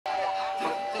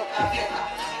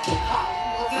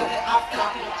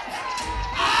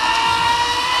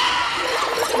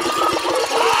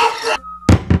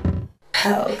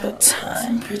Pelpa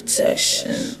time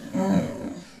protection.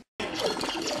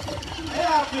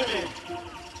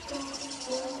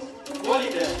 Hold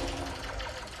it there.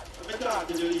 Let me talk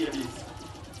to the ladies.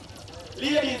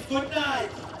 Ladies, good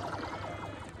night.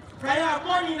 Can you have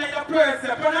money in your purse?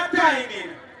 Put a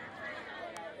timing.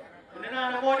 When you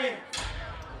don't have money,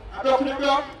 I'm talking to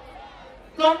block.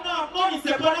 Come now, money,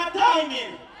 say put a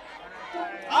timing.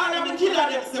 All of the killers,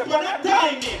 them say put a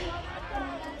timing.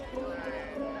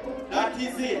 That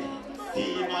is it.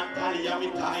 Team and tally on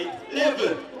me tight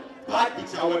level. Bad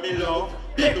picture when me love.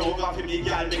 Bend over for me,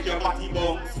 girl, make your body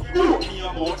bounce. Look me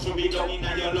your mouth, show me down in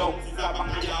your lungs. It's a bang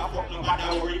of your fuck, no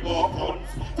matter worry about funds.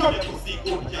 Turn your pussy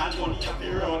good, girl, money have to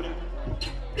run.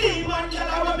 Demon,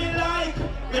 girl, I me like.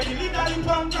 When you lead the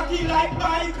punk, cocky like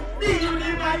bike. Deal with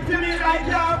the mic to me like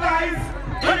your vice.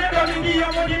 When you don't give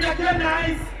your money, make you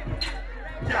nice.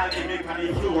 Girl, they make on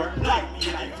the floor. Like me,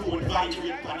 I don't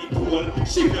vibrate on the pole.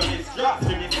 Shiver me straps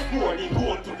when it's poor. They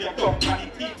go to the top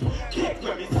and the teeth. Take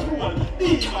when it's cool.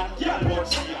 Demon, girl, but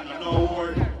she ain't no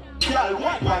word. Girl,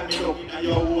 why me love in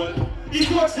your hole? It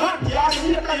was hot, yeah,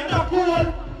 shit, and you're not cool.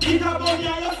 It's a bunny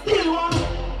and you still want.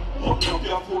 Open up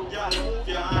your foot, girl, move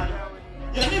your hand.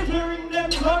 You need to ring them,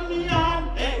 turn me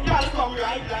on. Hey, girl, come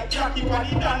right like Jackie when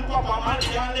he done Papa man.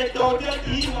 Can't let out your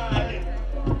demon.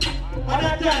 At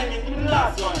that time, it's the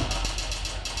last one.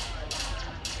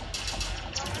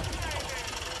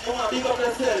 You want to big up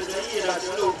yourself, you hear that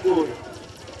you look good.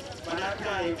 At that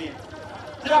time,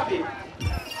 drop it.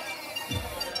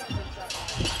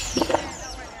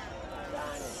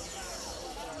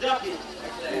 Drop it.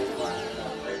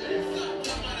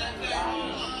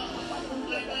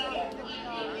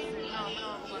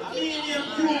 Medium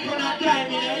group on that time,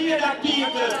 you hear that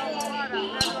people?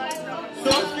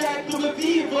 Subscribe to the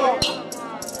Vivo.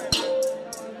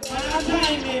 On that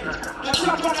timing, the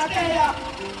top on the day.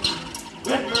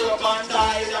 When we rub and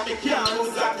die, and we can't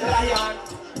lose a client.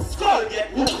 Skull get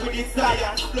hooked with the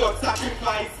science, blood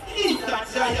sacrifice. Instant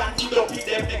giant, you don't be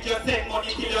them, make you send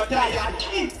money till you're tired.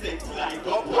 Insects light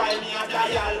up while me a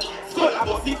dial. Skull a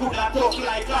boss, he could not talk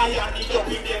like iron. You don't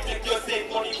be them, make you send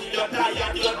money till you're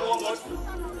tired. You know much.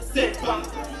 Set bank.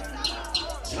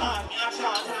 Chant me a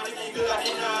chant and the eagle of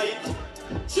the night.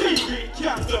 Three green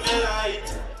candle me light.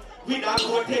 With a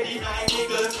goat head in a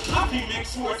niggle. Happy make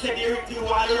sure say the ritual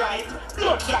right.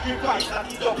 Blood sacrifice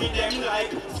and it up in them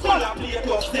like. Skull a plate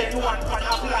up, send one pan a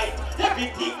flight.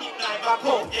 Everything in life a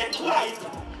come get white.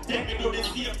 Then we do the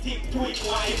same thing to his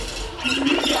wife. We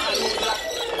can't lose that.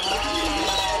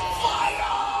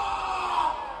 Fire!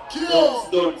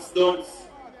 Stunts.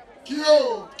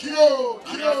 Kill!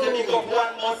 And I'm sending up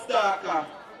one more stalker.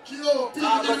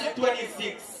 August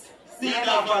 26th,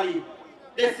 Cedar Valley.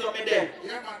 That's what me there.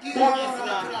 Police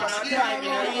now, can I time in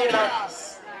a year that?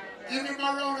 Give him a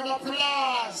round of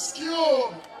applause.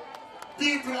 Kill!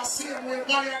 People are saying when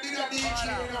Valiant did a DJ,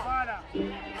 you know.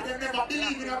 And they never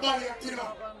believe in a Valiant, you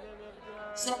know.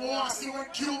 So we want to see when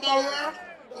Cuba work,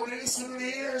 only listen to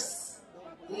the ears.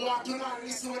 We want to not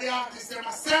listen to the artists, they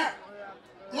must say.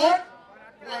 Good?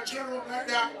 Well, Jerome like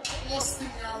that, most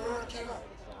things are working up.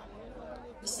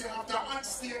 You see, after on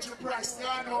stage, the price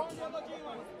gone up.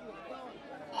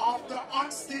 After on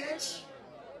stage,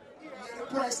 the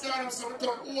price gone up, so we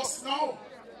turn host now.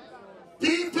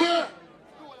 People,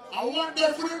 I want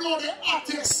them to know the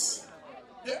hottest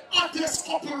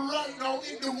couple right now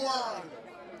in the world.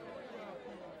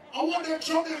 I want them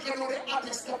to know the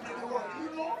hottest couple in the world, you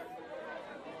know?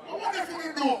 I want them to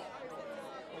know.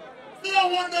 I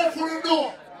want them to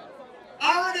know.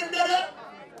 Already did it?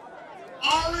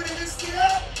 Already this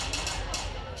year?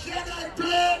 Can I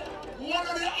play one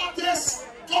of the hottest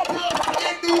couple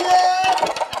in the world?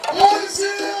 Who is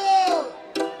here?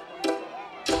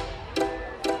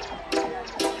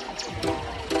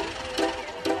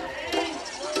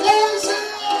 Who is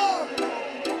here?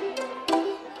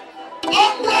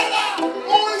 Umbrella!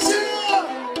 Who is here?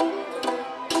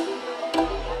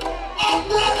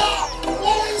 Umbrella!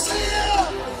 Who is here?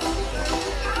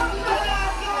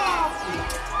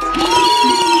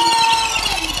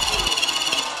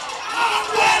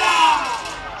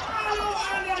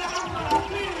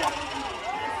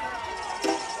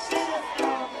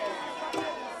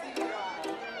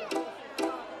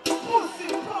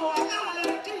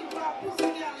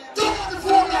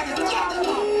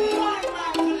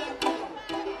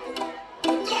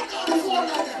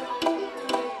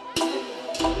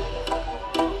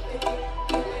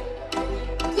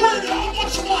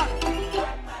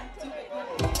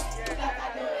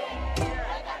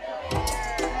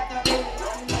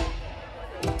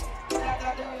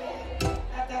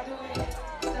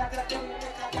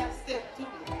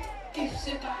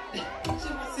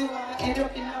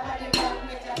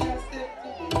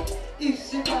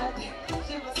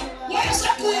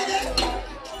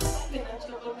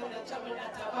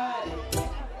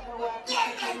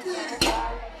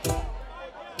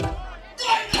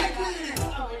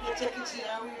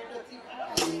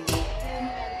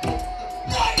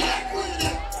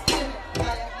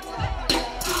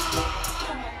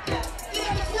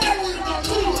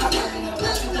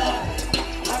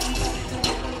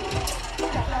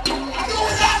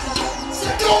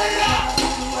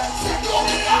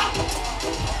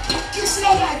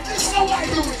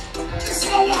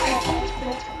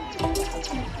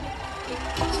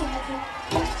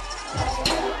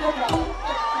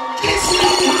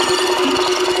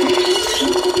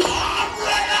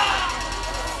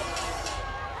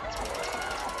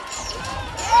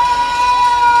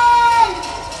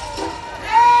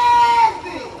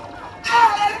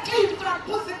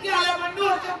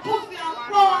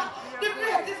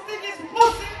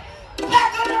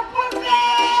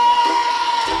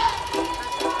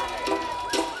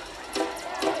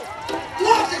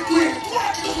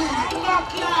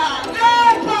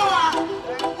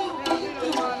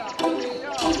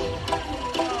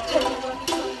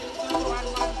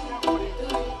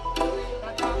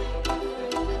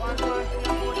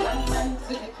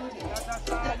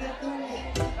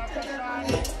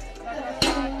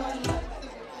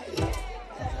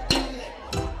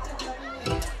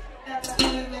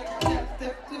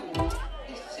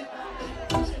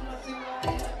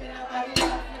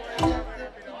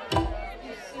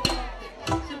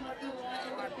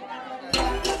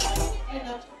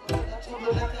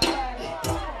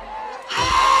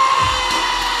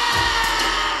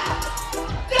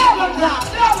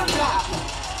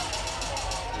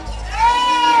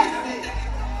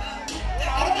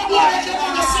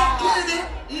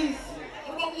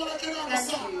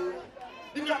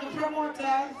 We got the promoters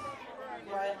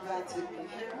who are invited me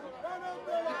here.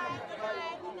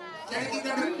 Can you give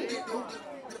them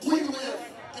the queen wave?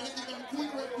 Can you give them the queen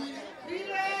wave,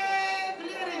 Queenie?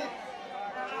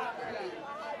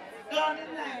 Don't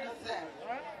deny yourself.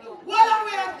 The whole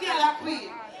way of girl a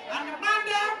queen. And the man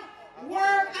them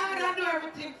work hard and do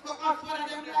everything for us, whether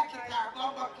them like it or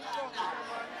bumper clap that.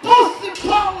 Pussy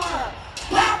power!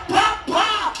 Pop, pop,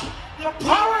 pop! The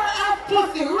power of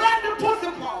pussy, run the pussy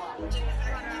power!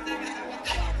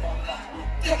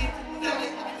 Take it, take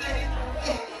it, take it,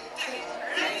 take it.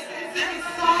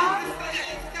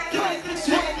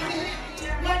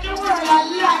 When the world I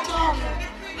like on me,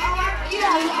 I want to kill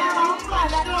you, I want to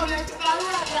find I don't let you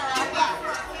run back.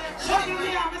 Show you me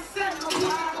I'm a son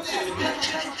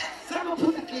of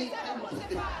pussy clean, I'm a pussy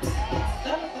clean.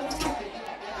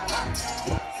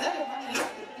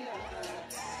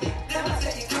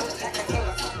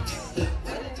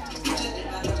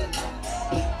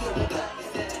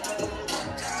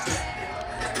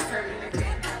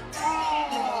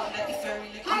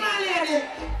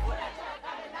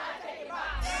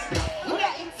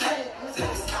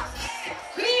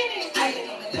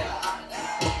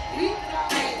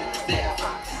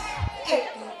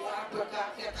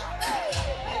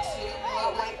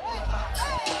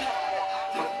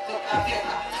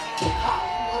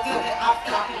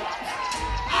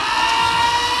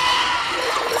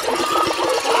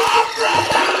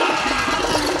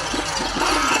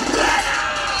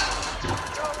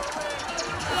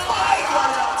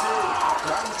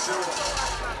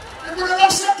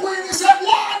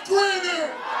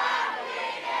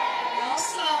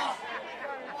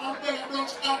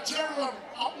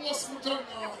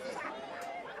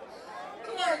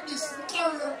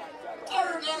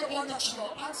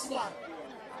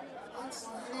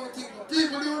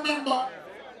 People do remember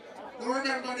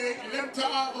the 11th of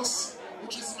August,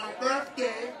 which is my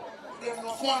birthday. Then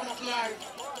my father died.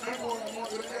 Remember when I went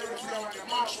to the area for the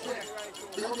March 10th.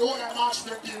 They were doing that March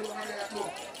 10th deal over there too.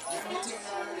 You know thing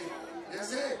already. You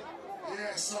see?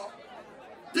 Yeah, so.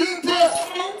 People!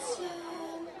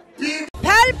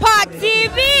 Pelpa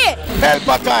TV!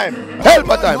 Pelpa time!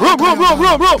 Pelpa time! Room!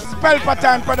 Pelpa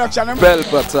time production!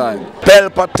 Pelpa time!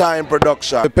 Pelpa time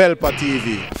production! Pelpa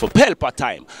TV! For Pelpa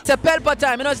time! It's a Pelpa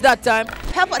time, you know it's that time.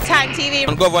 Pelpa time TV.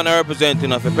 I'm governor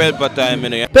representing of a Pelpa time, you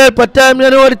know. Pelpa time, you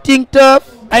know what to think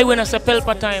tough? I when I say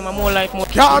Pelpa time, I'm more like more.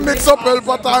 Can't mix up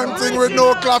Pelpa time thing with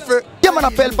no coffee. Yeah, man, a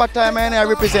Pelpa time, and I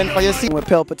represent for you. See, we're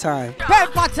Pelpa time.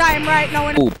 Pelpa time right now.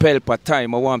 Oh, Pelpa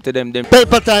time, I want to them.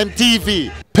 Pelpa time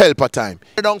TV. Pelpa time.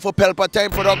 Down for Pelpa time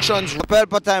productions.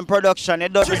 Pelpa time production.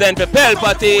 It does Represent for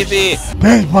Pelpa TV.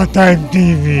 Pelpa time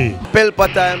TV. Pelpa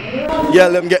time. Yeah,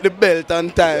 let them get the belt on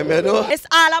time, you know. It's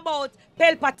all about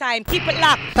Pelpa time. Keep it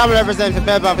locked. Come represent for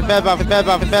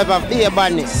Pelpa, be a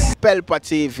badness. Pelpa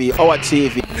TV, our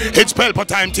TV. It's Pelpa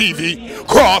time TV.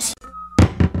 Cross.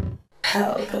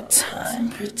 Pelpa time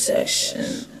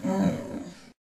protection.